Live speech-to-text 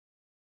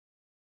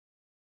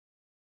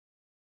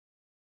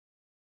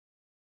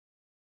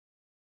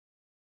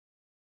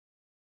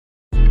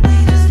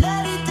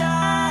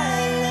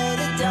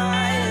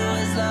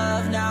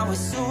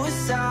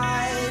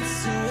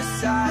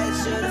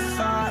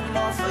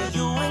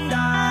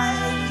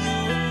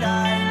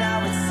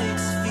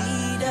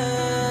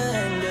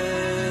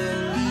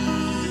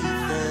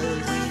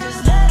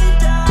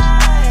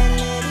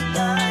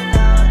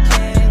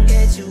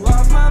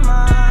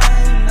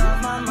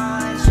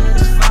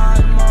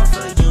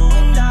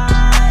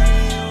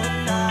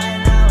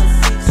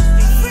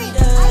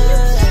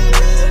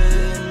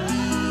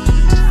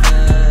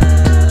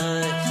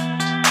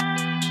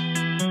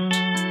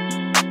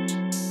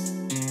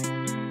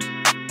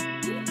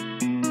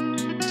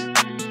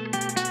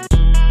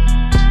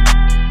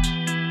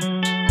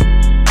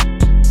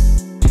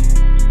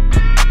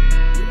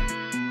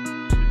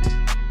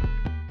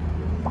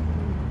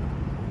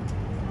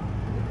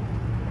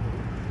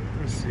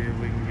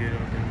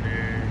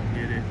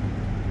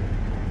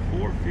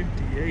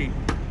458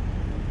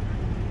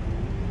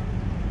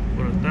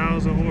 with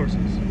 1,000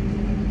 horses.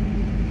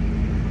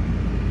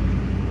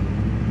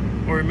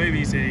 Or maybe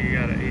he said he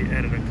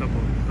added a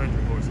couple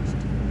hundred horses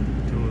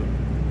to it.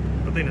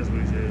 I think that's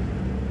what he said.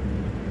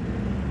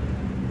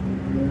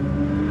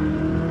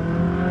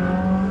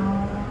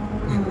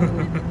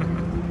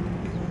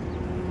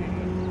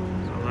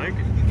 I like it.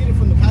 You can get it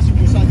from the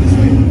passenger side this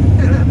way.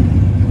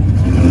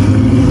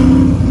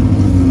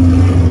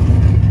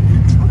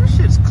 Oh, this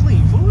shit's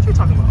clean, fool. What you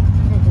talking about?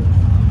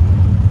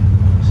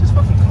 This shit's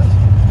fucking clean.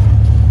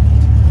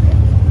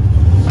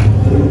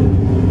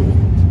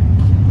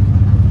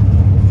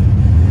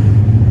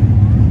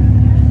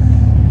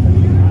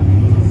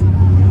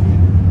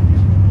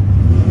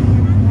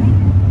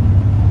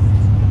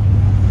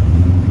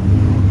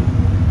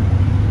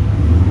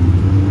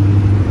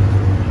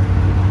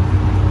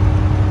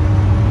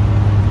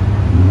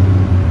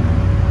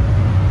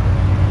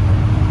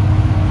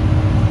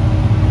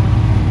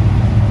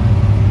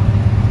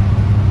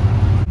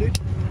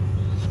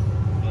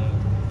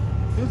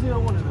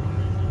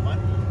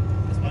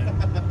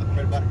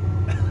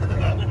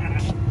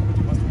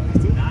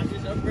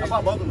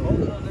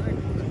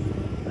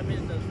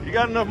 You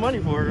got enough money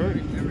for it,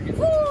 right?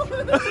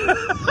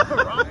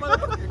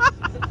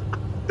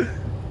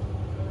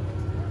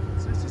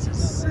 This is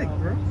sick,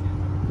 bro.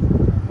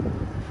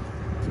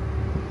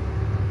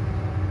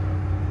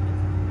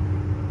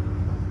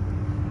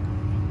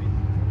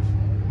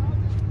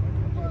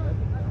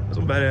 There's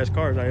some badass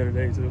cars out here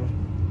today, too.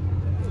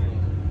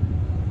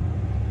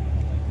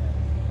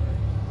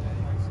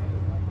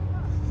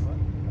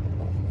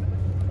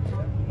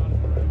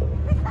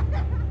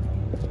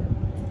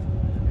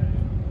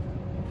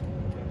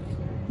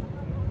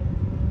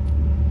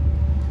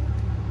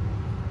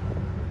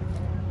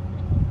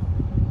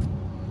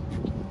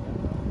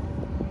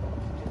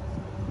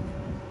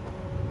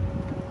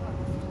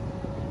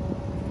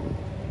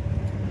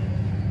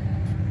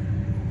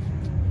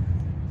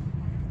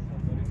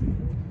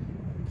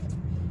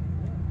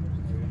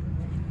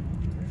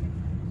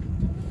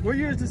 What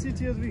year is the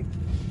CTSV?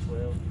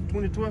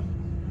 2012.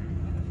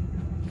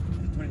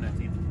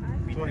 2019.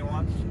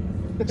 B21.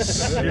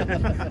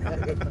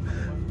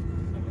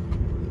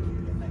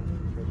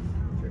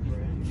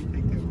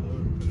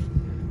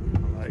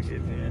 I like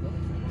it, man.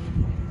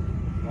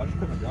 I just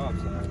quit my job,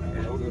 so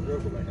I'll go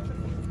broke right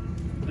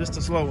now. Just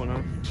a slow one,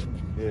 huh?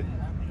 Yeah.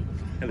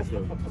 Hella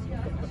slow.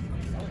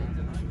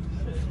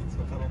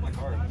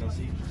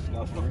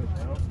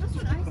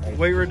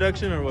 Weight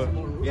reduction or what?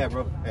 Yeah,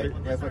 bro. Hey,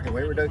 yeah, fucking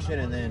weight reduction,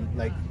 and then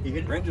like you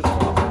get Rangers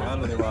are off. I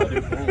know they were out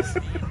there.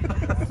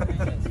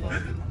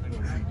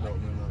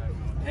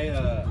 Hey,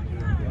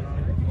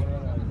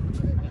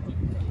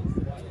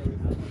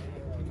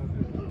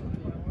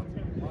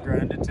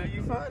 Grind it till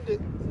you find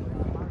it.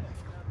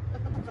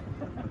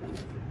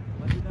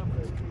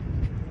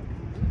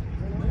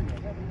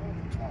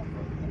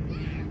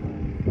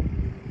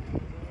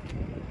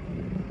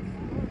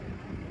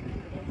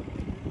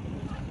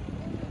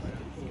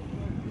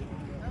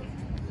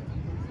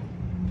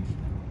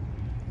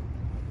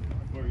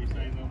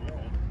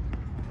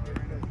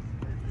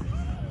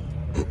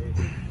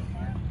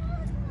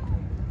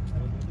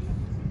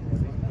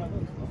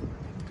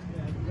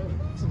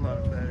 There's a lot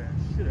of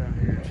badass shit out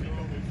here.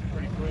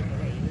 Pretty quick.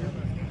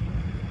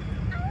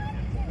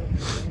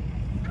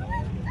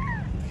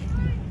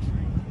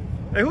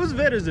 Hey, whose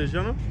vet is this,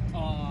 you know? I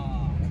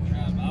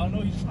don't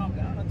know. He just calmed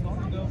down. I told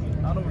him to go. I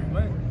don't know where he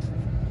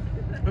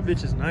went. That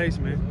bitch is nice,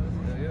 man.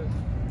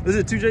 Yeah. Is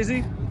it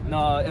 2JZ? No,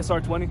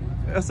 SR20.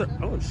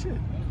 Oh, shit.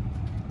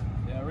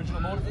 Yeah, original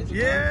motor.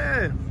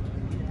 Yeah.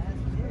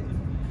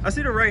 I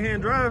see the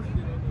right-hand drive.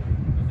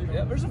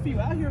 Yeah, there's a few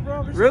out here,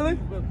 bro. Really?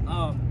 But,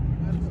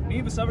 me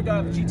and this other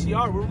guy with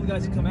GTR, we're the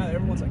guys that come out.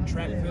 Everyone's like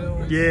track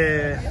builds.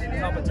 Yeah.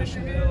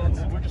 Competition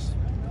builds. We're just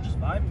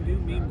vibing,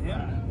 dude. Me and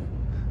him.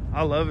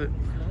 I love it.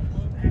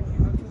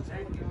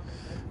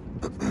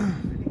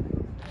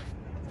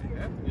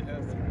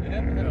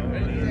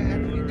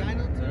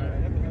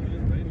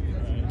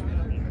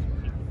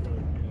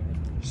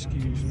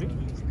 Excuse me.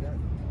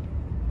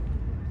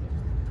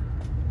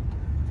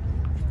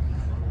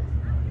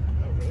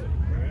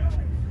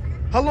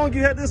 How long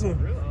you had this one?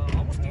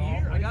 Almost a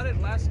year. I got it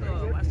last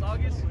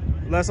August.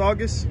 Last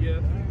August? Yeah.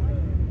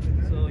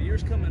 So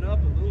year's coming up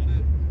a little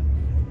bit.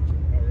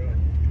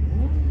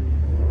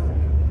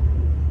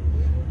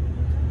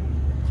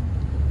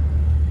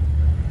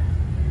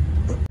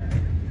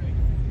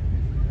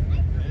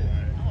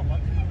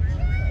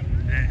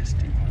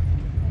 Nasty.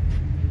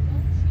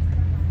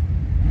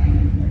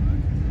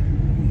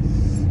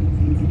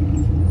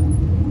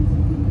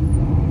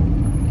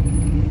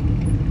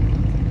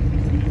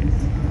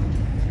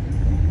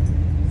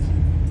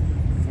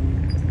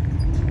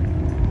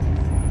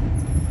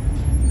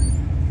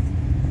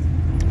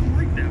 I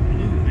like that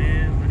blue.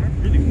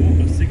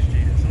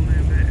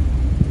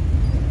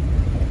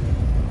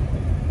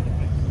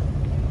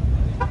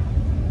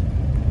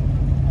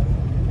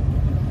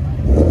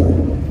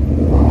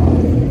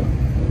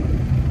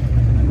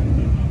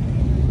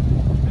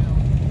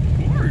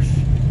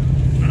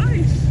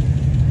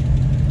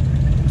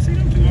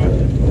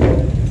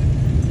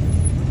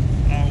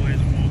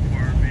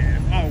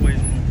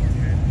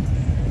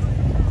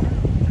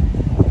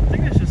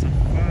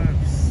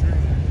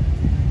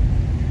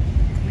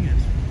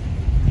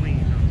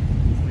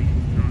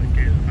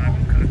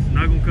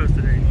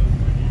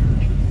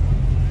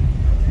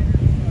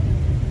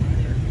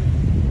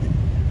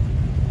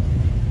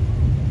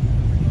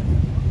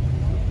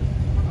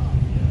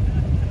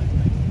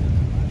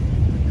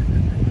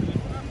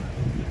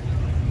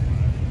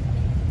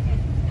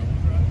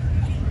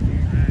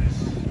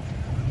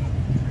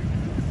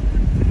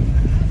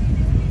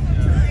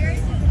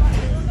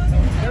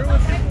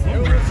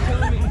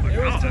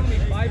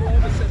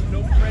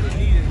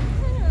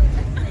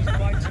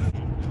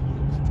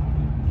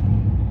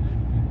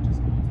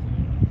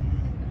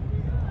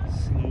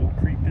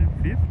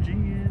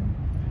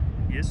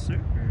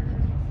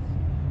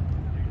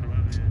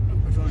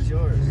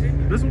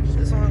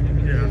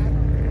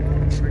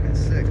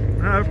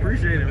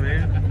 appreciate it,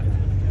 man.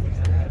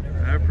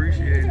 I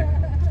appreciate it.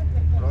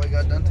 What all you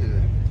got done to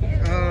it?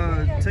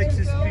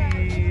 Texas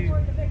speed,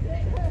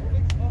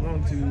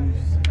 long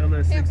tubes,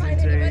 LS6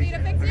 intake.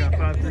 I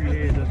got 5.3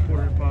 heads, that's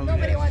quarter and poly.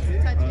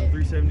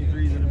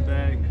 373s in the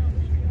back.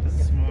 This is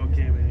a small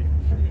cam in here.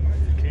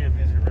 The cam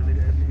isn't really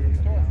that big.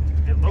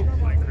 It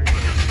looks like crazy.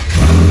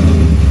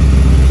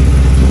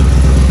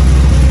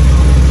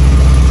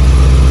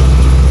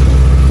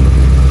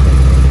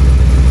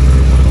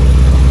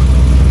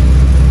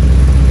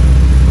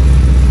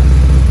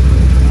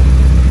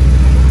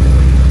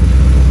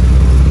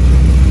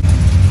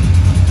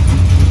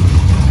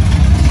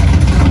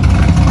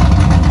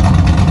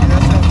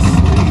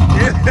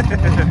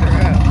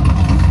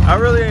 I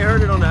really ain't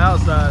heard it on the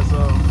outside, so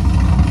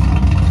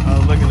I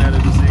was looking at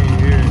it to see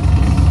and hear it.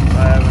 I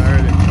haven't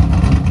heard it.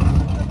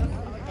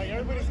 Like,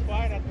 everybody's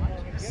quiet at the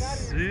moment. Get out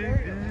of here.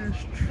 Sick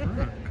ass truck.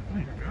 Oh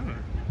my god.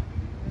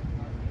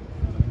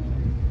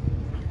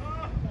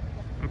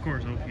 Of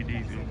course,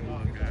 OPD's gonna pull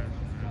up, guys.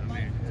 I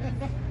mean,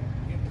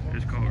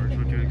 it's cars.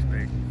 What you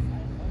expect?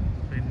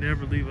 They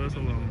never leave us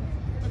alone.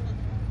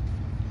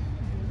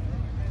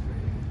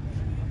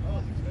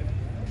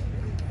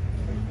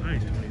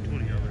 Nice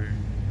 2020 over here.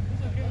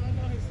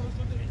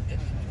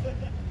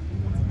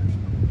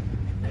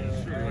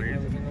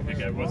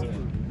 It wasn't.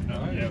 No,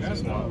 yeah, it was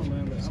small.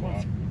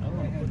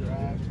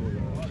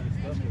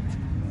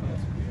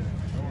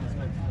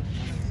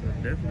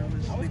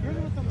 Definitely sleeper.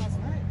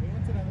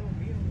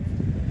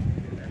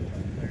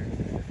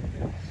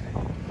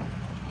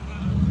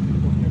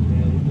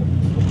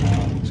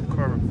 It's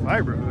carbon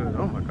fiber hood.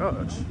 Oh my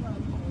gosh.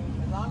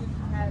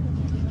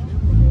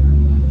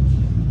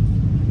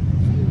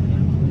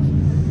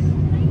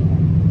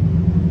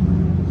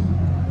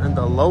 And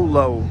the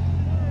low.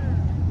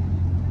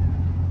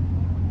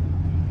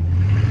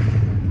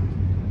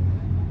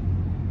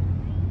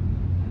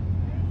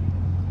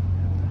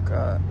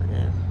 God,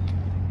 man.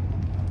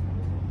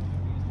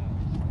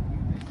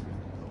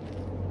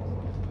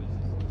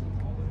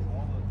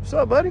 What's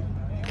up, buddy?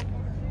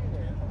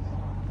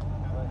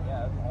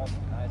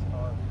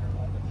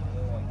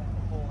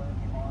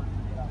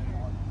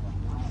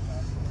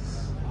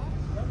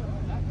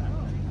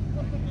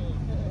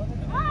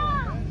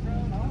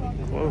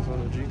 Close on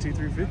the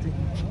GT350.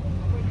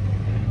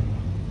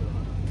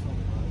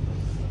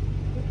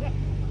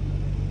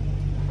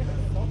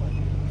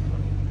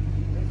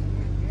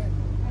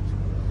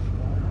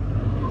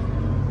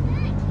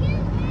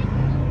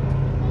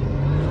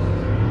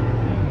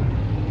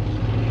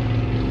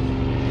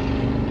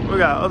 We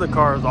got other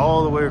cars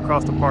all the way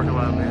across the parking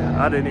lot, man.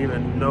 I didn't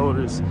even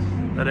notice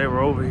that they were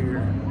over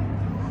here.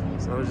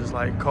 So it's just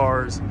like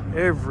cars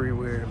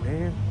everywhere,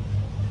 man.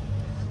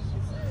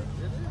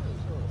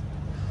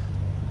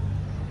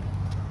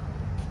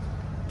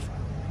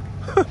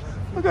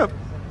 Look up.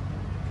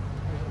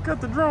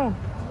 Got the drone.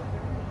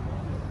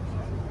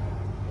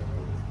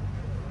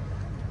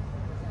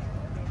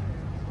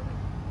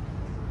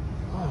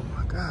 Oh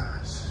my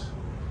gosh.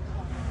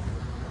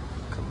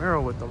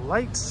 Camaro with the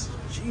lights.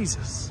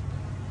 Jesus.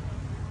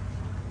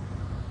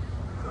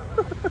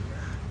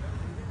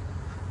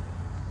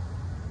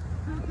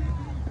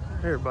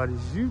 Everybody's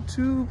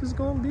YouTube is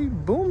gonna be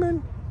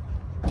booming.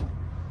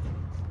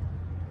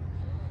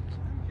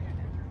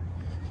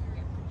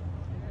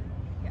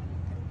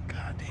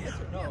 God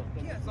damn. No,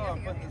 it's all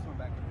I'm putting this one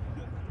back.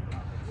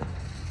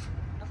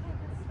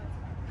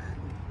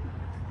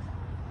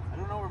 I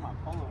don't know where my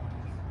polo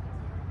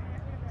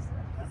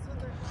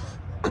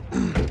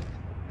is.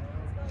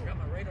 Got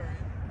my radar in.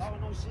 Oh,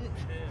 no shit.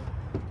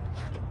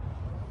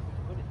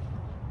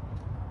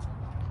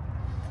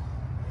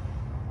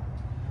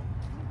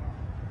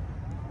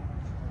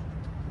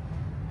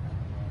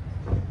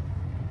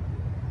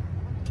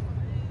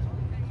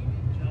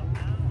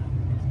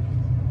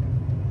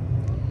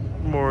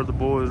 More of the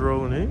boys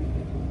rolling in.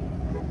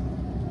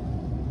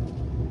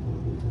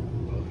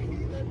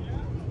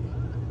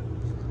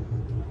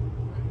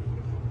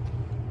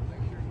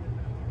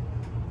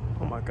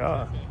 Oh my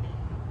God.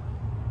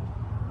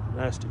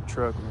 Nasty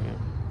truck, man.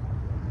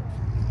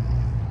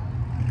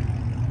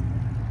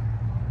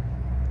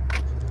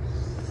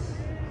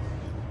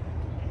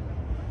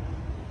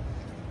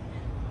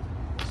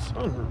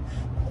 Sunroof.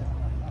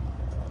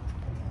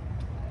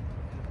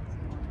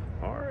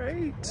 All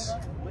right.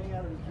 Way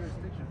out of the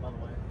jurisdiction, by the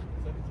way.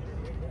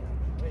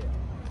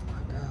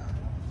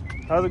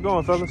 How's it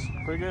going, fellas?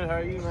 Pretty good. How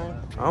are you,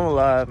 man? I'm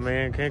alive,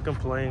 man. Can't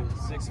complain.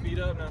 6 feet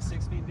up, now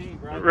 6 feet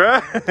deep, right?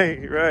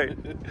 Right, right.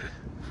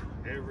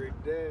 Every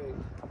day.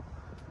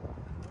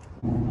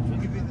 You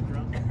could be the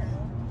drunk.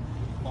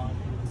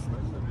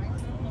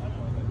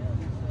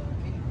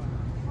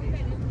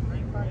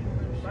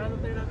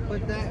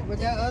 But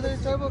that other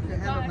turbo can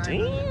handle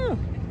 900.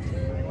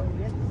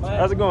 Damn.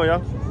 How's it going,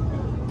 y'all?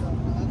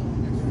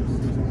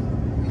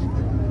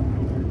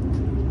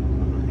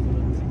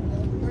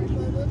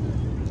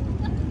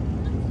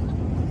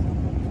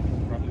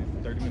 Probably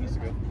 30 minutes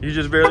ago. You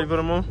just barely put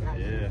them on?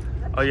 Yeah.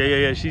 Oh,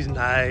 yeah. She's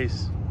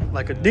nice.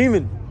 Like a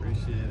demon.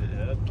 Appreciate it.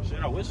 Yeah. Shit,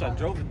 I wish wish I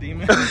drove a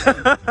Demon.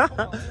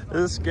 It's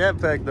a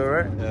Scat Pack though,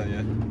 right? Yeah,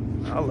 yeah.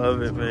 I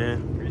love it,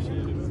 man. Appreciate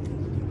it.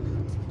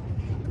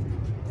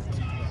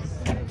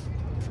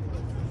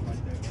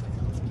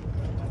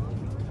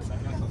 I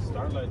got some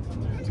starlights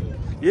in there too.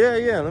 Yeah,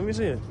 yeah. Let me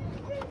see it.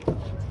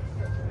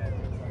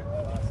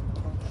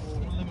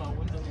 Leave my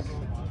windows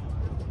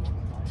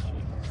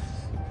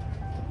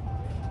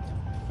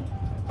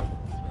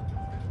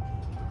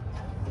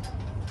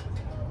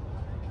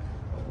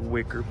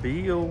Wicker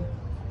Bill.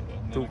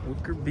 The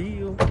Wicker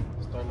Bill.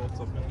 Starlights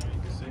up in there, you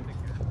can see.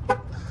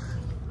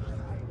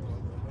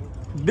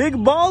 Big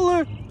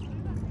baller.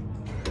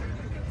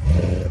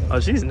 Oh,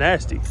 she's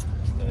nasty.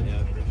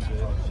 Yeah, appreciate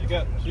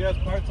it. She has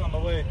parts on the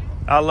way.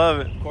 I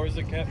love it.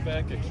 Corsa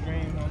Catback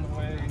Extreme on the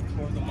way.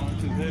 Corsa long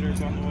tube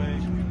hitters on the way.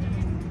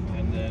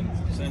 And then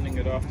sending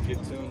it off to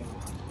get tuned.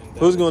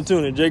 Who's gonna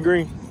tune it? Jay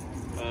Green?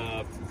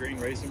 Green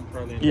Racing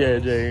probably. Yeah,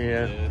 Jay.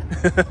 Yeah.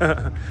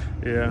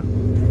 Yeah.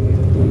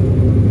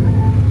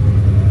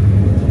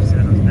 She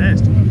said it was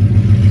nasty. I'm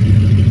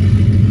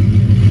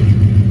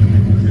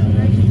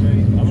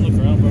gonna look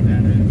around, bro.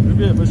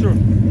 Yeah, for sure.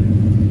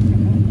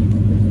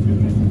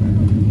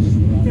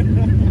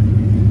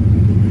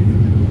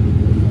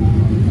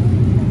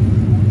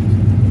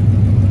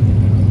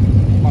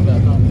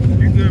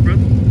 You good,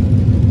 brother?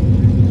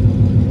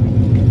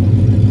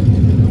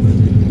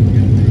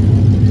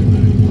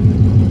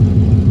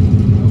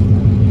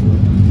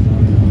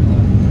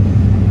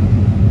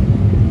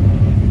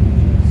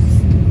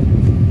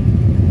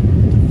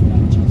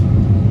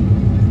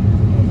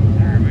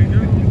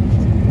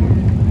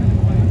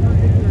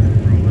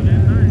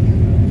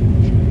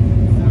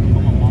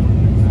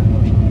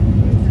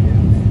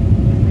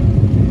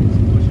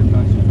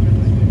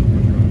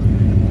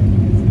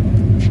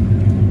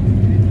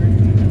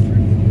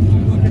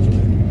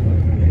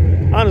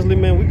 Honestly,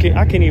 man,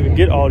 I can't even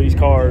get all these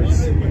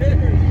cars.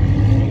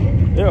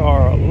 There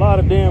are a lot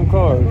of damn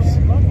cars.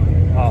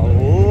 A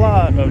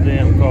lot of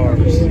damn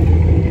cars.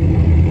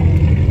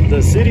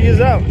 The city is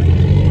out.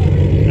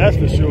 That's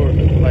for sure.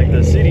 Like,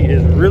 the city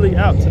is really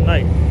out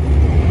tonight.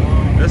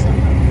 That's the...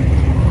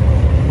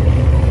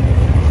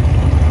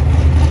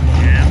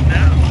 Yeah,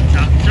 now.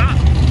 Chop, chop.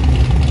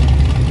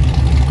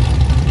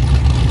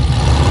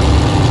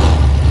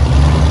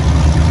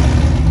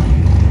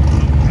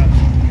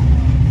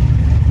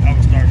 I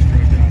was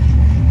starstruck, y'all.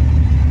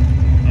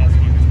 I was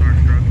fucking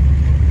starstruck.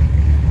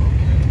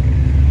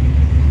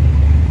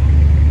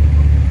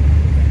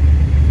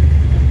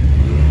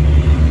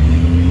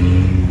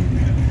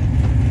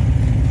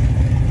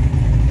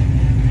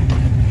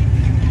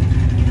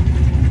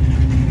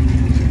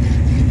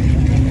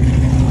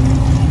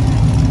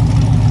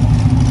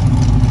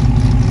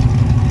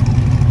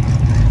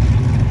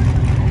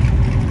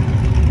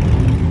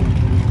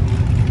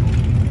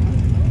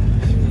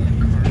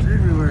 Cars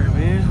everywhere,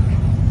 man.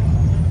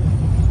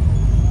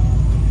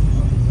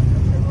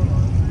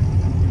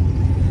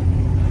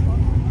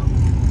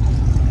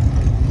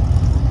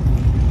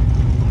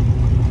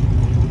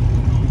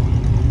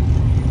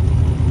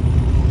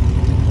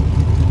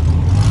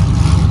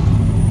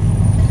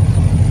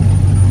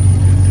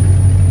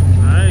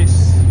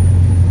 Nice.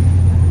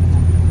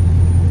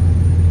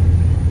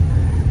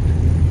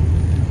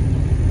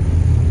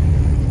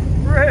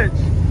 Rich.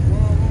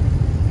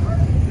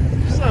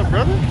 What's up,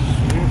 brother?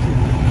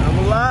 I'm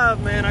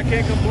alive, man. I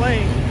can't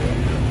complain.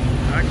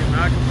 I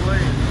cannot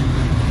complain.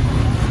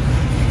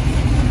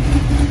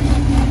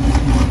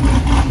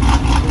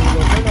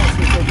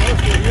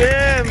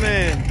 Yeah,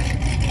 man.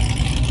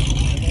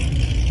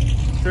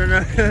 Turn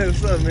out.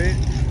 What's up, man?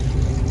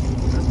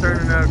 That's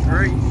turning out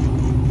great.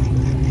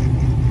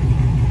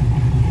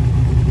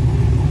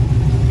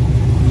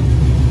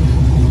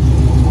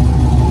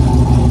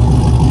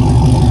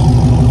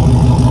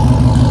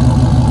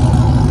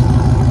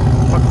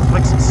 Fucking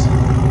Lexus.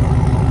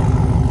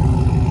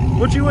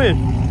 What you in?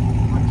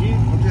 My Jeep.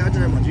 I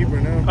drive my Jeep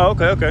right now. Oh,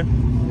 okay, okay.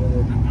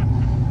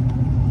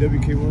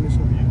 WK1 or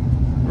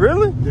something.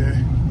 Really? Yeah.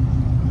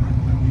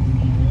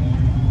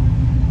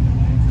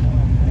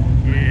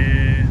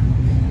 Yeah.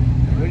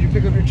 Did you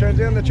pick up your Trans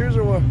Am? That's yours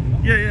or what?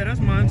 Yeah,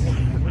 that's mine.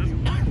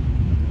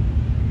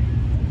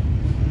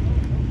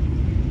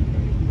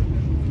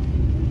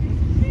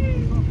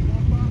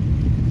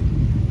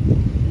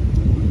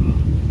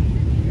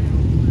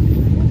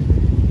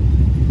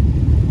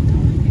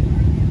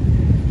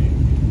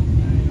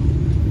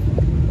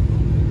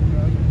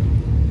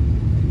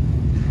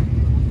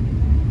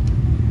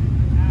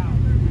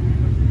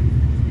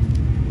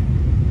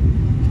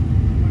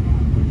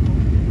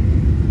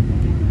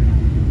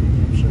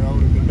 I'm sure I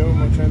would have been doing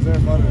my Trans Am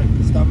if I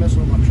would stop messing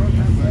with my truck.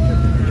 Man. But I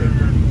kept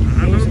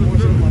doing some more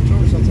shit with my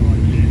truck or something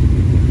like that.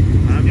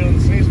 I'm in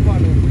the same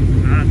spot now.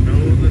 I know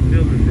the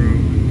feeling, bro.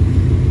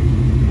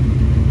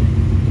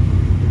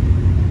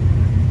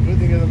 Good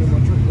thing is I'm in my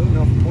truck. Good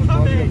enough. Most of I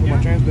put my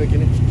trans back in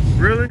it.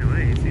 Really? I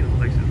ain't seen a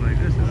Lexus like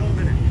this in a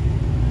minute.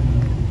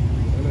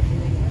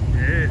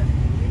 Yeah.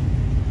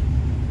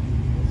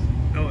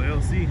 Oh,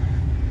 LC.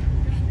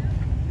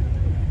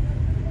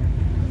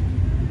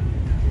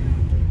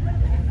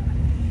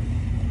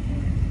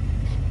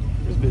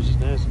 bitch is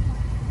nasty.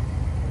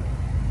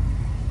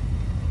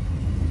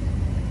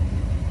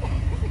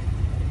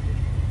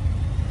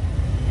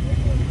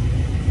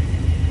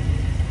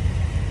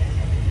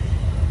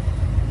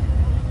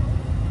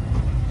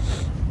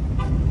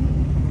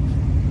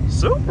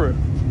 Super.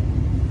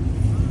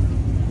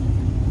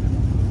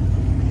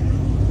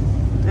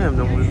 Damn,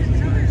 no wheels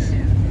is nice.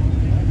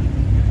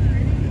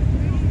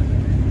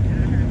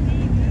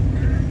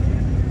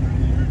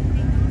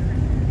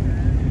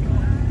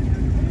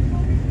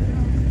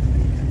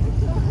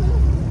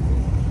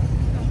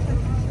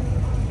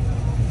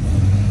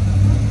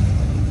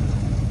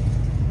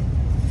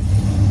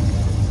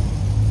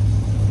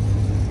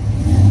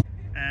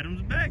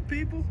 Adam's back,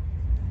 people.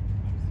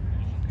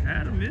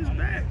 Adam is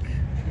back.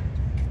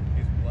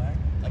 He's black.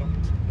 I don't know.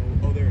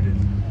 Oh, there it is.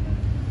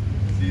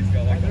 See, it's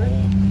got like a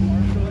whole.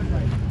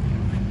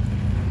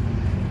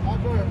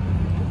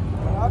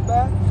 Not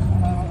bad.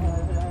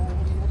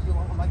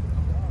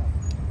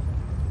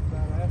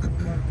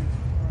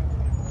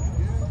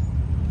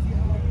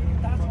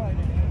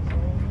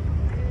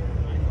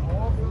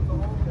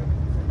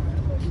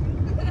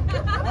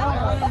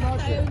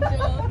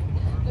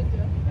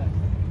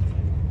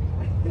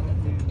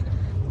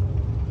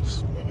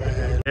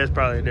 It's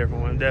probably a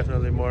different one.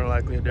 Definitely more than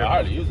likely a I different one.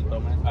 hardly use it though,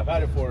 man. I've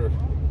had it for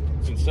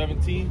since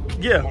 17.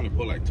 Yeah. I've only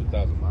put like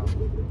 2,000 miles.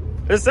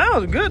 It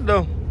sounds good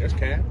though. There's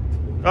can.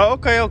 Oh,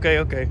 okay.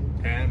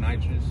 Can,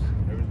 nitrous,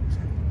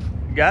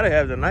 everything. You gotta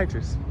have the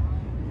nitrous.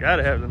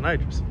 Gotta have the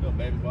nitrous. Little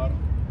baby bottle.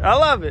 I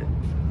love it.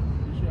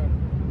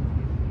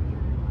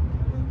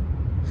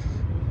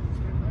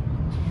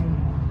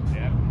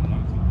 Yeah.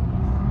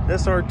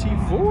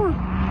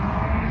 SRT4.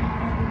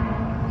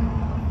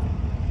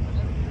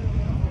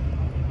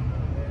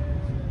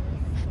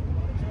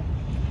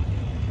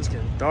 It's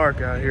getting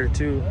dark out here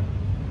too.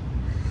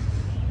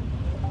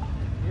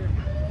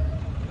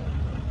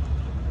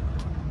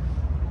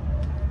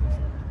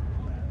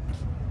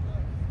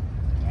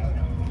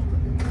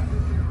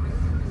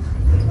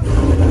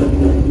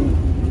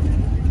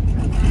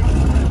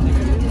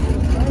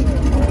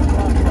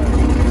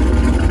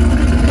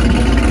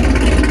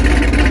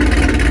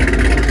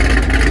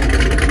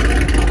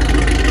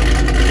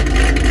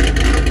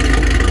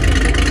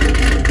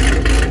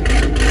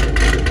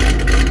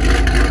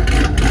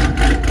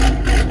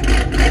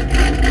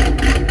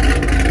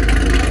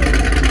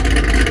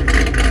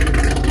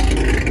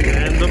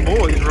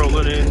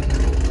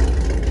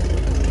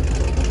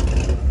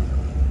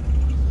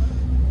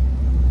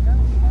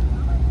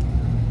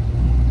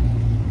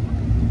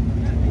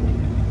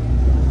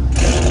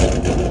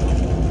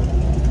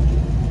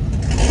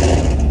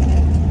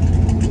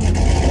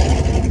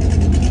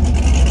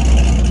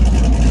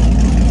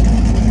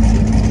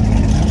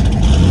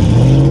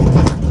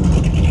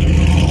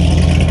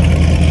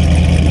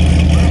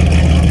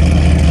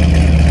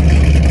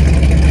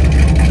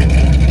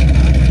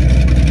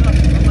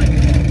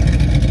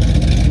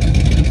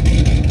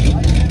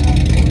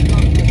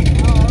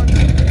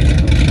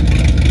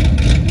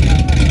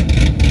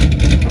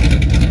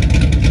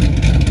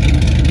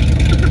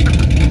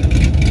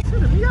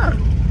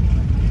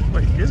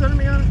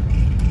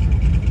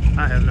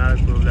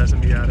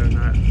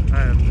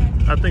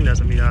 I think that's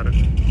a Miata.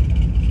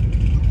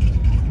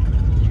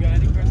 You got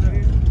any cars out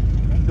here?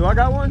 Do I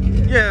got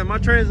one? Yeah, my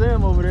Trans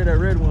Am over there, that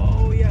red one.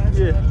 Oh yeah, that's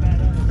Yeah. not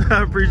bad.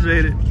 I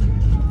appreciate it.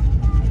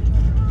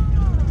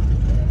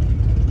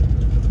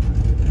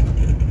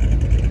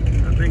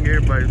 I think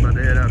everybody's about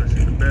to head out and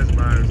see the Best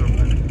Buy or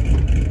something.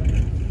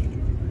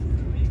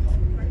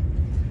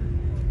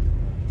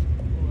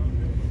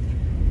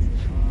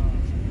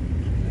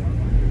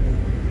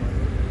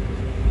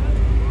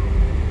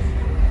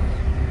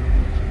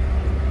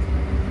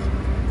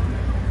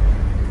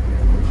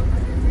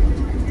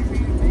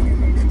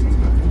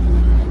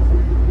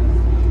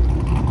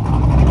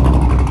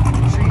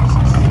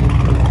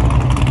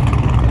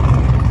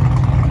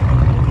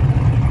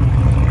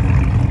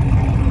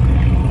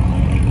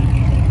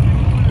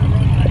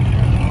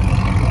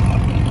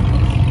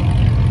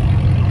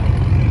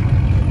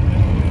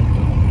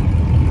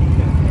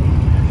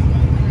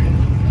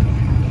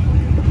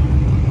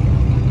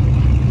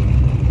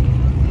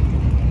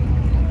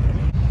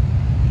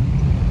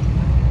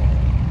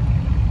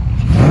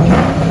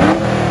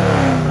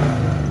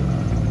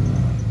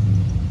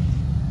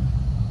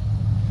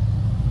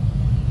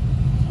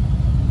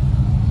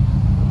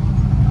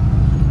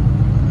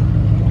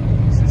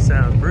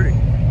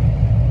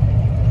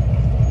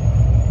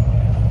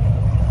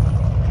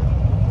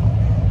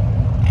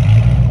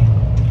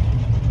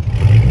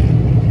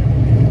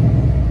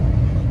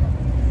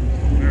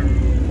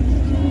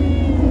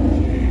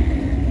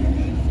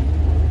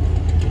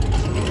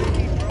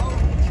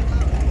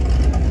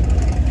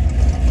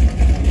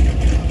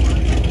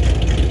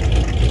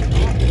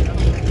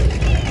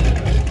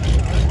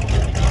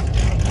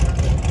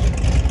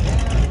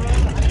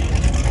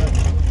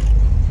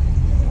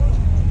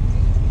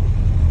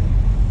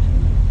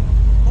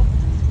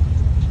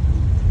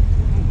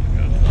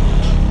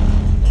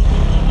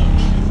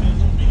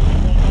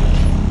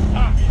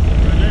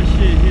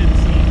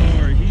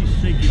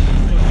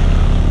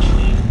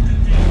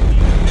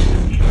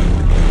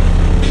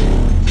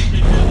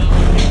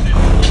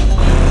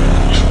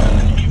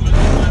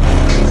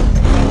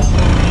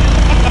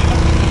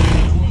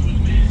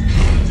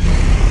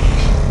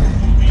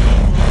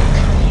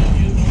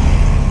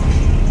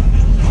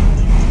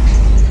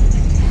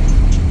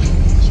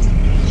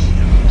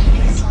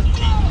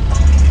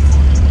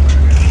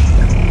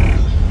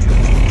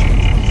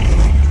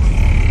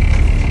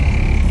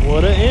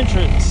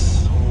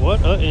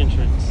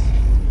 entrance.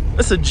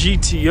 That's a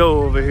GTO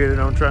over here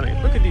that I'm trying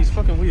to... Look at these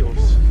fucking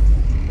wheels.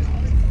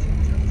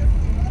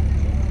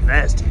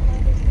 Nasty.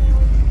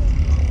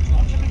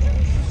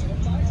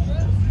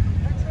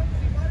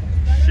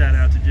 Shout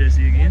out to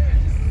Jesse again.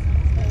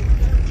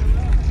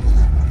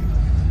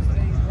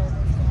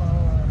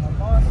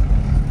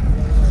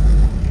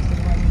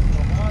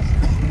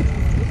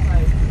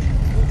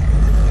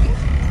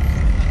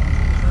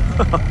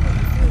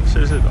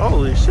 Should have said,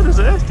 holy shit, it's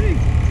an SD.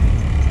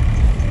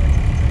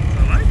 I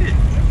like it.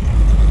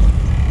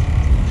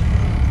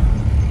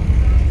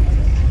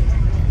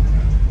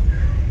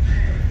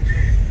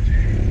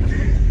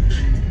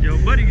 Yo,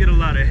 buddy get a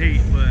lot of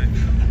hate, but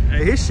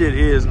hey, his shit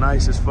is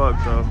nice as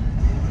fuck though.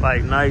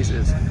 Like nice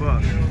as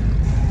fuck.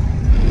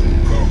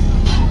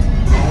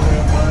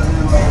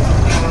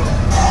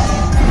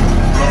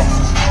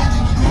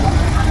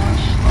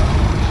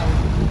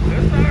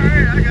 That's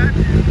alright, I got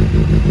you.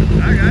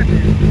 I got you.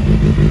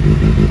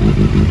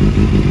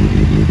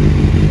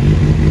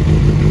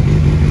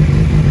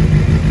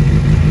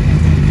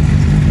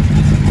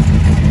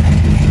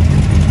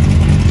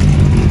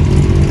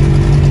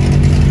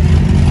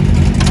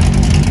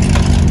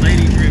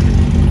 Lady driven.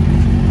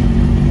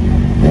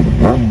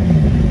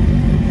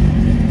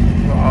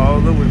 For all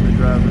the women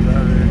drivers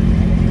out there.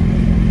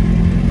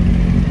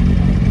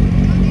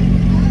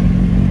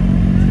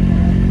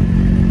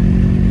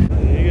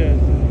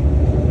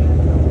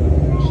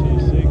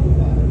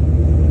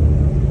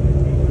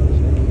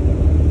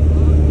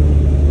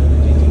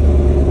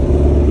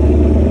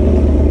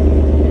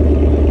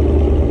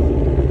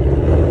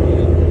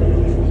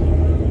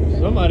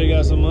 Somebody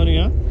got some money,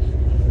 huh?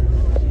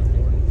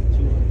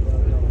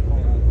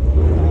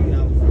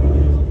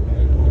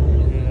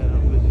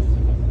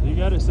 Yeah, you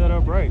got it set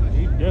up right.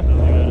 You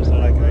definitely got it set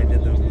up right. I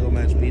did those little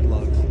match speed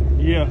logs.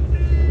 Yeah.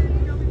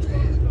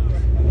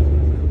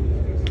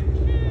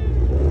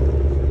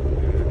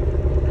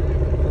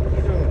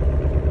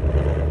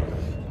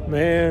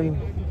 Man,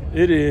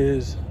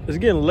 it's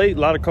getting late. A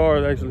lot of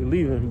cars actually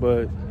leaving,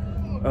 but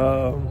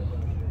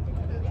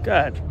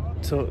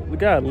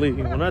godly,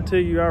 when I tell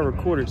you I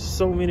recorded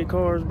so many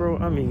cars, bro,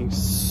 I mean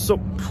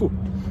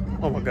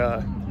oh my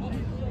god.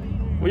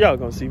 Well, y'all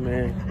gonna see,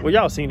 man. Well,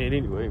 y'all seen it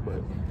anyway,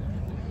 but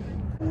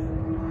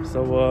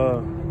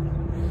so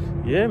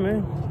yeah,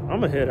 man,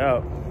 I'm gonna head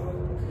out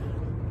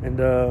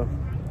and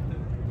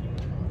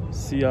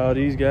see all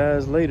these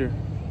guys later.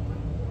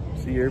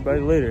 See everybody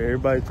later.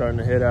 Everybody's starting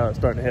to head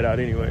out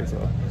anyway, so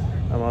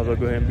I might as well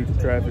go ahead and beat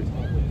the traffic.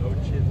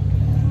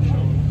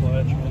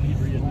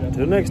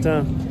 Until next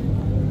time.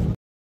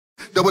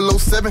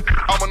 007,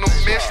 I'm on a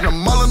mission,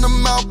 I'm all in the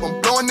mouth, I'm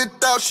blowing it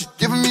out, she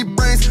giving me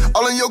brains,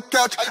 all on your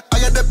couch, I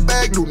got that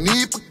bag, no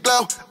need for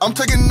clout, I'm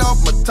taking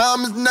off, my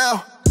time is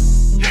now,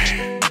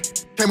 yeah,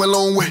 came a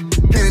long way,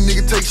 can't a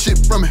nigga take shit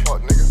from me,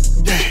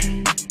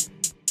 yeah,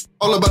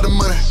 all about the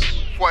money,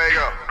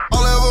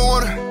 all I ever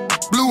wanted,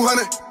 blue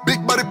honey,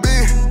 big body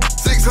big,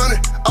 600,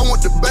 I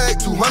want the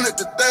bag,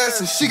 200 the dash,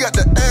 and she got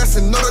the ass,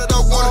 and know that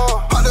I want it,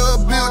 pot her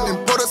a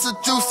building, pour us a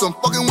juice, I'm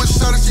fucking with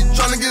shawty, she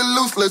tryna get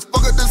loose, let's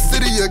fuck up the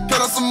city, yeah,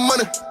 count out some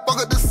money, fuck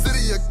up the city,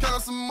 yeah, count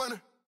out some money.